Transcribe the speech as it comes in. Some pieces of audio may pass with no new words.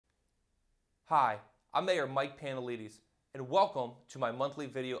Hi, I'm Mayor Mike Pantelides, and welcome to my monthly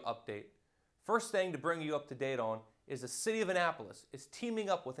video update. First thing to bring you up to date on is the City of Annapolis is teaming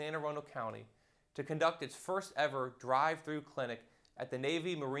up with Anne Arundel County to conduct its first ever drive-through clinic at the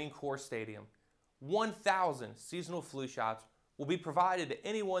Navy Marine Corps Stadium. 1,000 seasonal flu shots will be provided to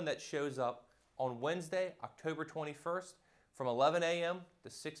anyone that shows up on Wednesday, October 21st from 11 a.m. to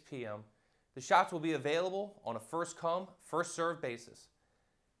 6 p.m. The shots will be available on a first-come, first-served basis.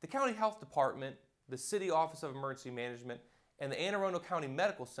 The County Health Department, the City Office of Emergency Management, and the Anne Arundel County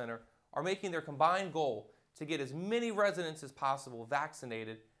Medical Center are making their combined goal to get as many residents as possible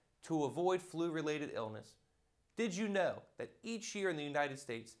vaccinated to avoid flu-related illness. Did you know that each year in the United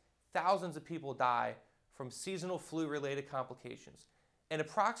States, thousands of people die from seasonal flu-related complications, and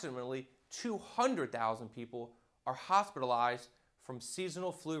approximately 200,000 people are hospitalized from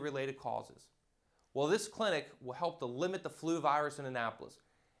seasonal flu-related causes? Well, this clinic will help to limit the flu virus in Annapolis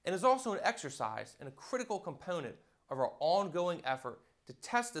and is also an exercise and a critical component of our ongoing effort to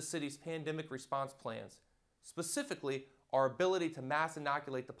test the city's pandemic response plans, specifically our ability to mass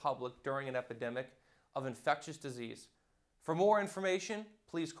inoculate the public during an epidemic of infectious disease. For more information,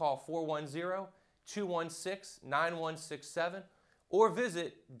 please call 410-216-9167 or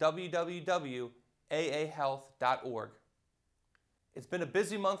visit www.aahealth.org. It's been a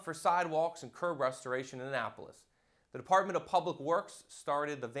busy month for sidewalks and curb restoration in Annapolis. The Department of Public Works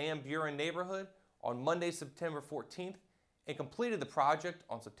started the Van Buren neighborhood on Monday, September 14th and completed the project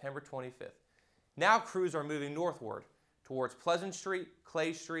on September 25th. Now crews are moving northward towards Pleasant Street,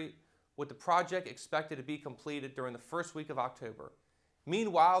 Clay Street, with the project expected to be completed during the first week of October.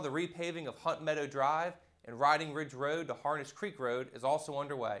 Meanwhile, the repaving of Hunt Meadow Drive and Riding Ridge Road to Harness Creek Road is also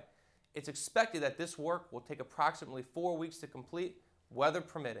underway. It's expected that this work will take approximately 4 weeks to complete, weather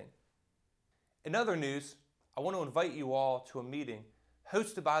permitting. In other news, I want to invite you all to a meeting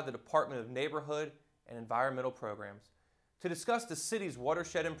hosted by the Department of Neighborhood and Environmental Programs to discuss the city's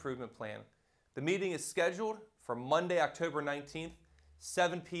watershed improvement plan. The meeting is scheduled for Monday, October 19th,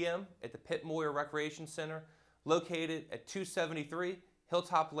 7 p.m. at the Pitt Moyer Recreation Center, located at 273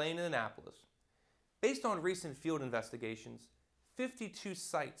 Hilltop Lane in Annapolis. Based on recent field investigations, 52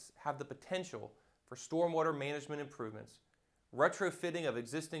 sites have the potential for stormwater management improvements. Retrofitting of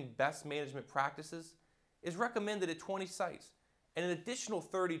existing best management practices is recommended at 20 sites, and an additional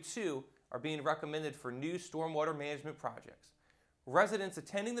 32 are being recommended for new stormwater management projects. Residents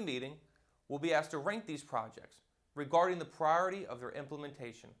attending the meeting will be asked to rank these projects regarding the priority of their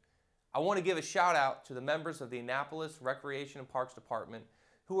implementation. I want to give a shout out to the members of the Annapolis Recreation and Parks Department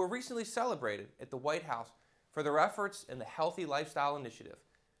who were recently celebrated at the White House for their efforts in the Healthy Lifestyle Initiative.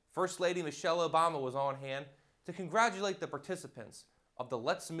 First Lady Michelle Obama was on hand to congratulate the participants of the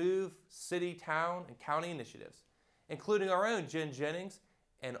Let's Move City, Town, and County initiatives, including our own Jen Jennings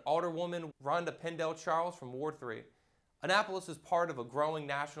and Alderwoman Rhonda Pendell-Charles from Ward 3. Annapolis is part of a growing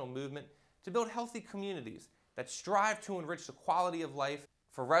national movement to build healthy communities that strive to enrich the quality of life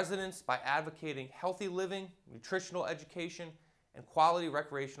for residents by advocating healthy living, nutritional education, and quality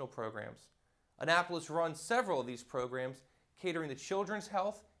recreational programs. Annapolis runs several of these programs catering to children's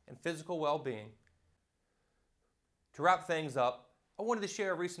health and physical well-being. To wrap things up, I wanted to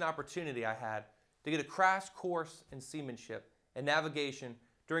share a recent opportunity I had to get a crash course in seamanship and navigation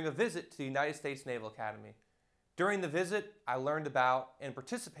during a visit to the United States Naval Academy. During the visit, I learned about and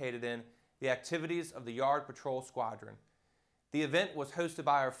participated in the activities of the Yard Patrol Squadron. The event was hosted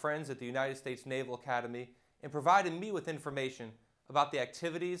by our friends at the United States Naval Academy and provided me with information about the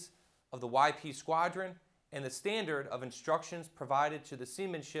activities of the YP Squadron and the standard of instructions provided to the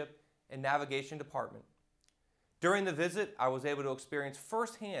Seamanship and Navigation Department. During the visit, I was able to experience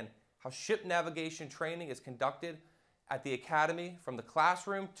firsthand how ship navigation training is conducted at the Academy, from the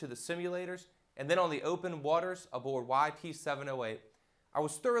classroom to the simulators, and then on the open waters aboard YP 708. I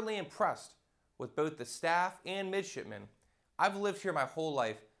was thoroughly impressed with both the staff and midshipmen. I've lived here my whole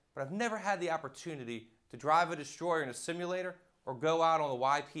life, but I've never had the opportunity to drive a destroyer in a simulator or go out on the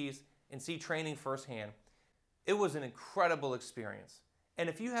YPs and see training firsthand. It was an incredible experience. And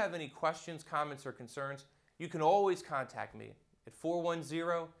if you have any questions, comments, or concerns, you can always contact me at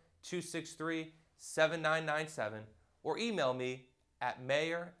 410-263-7997 or email me at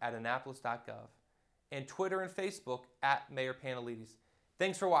mayor@annapolis.gov and Twitter and Facebook at Mayor Pantelides.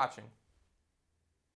 Thanks for watching.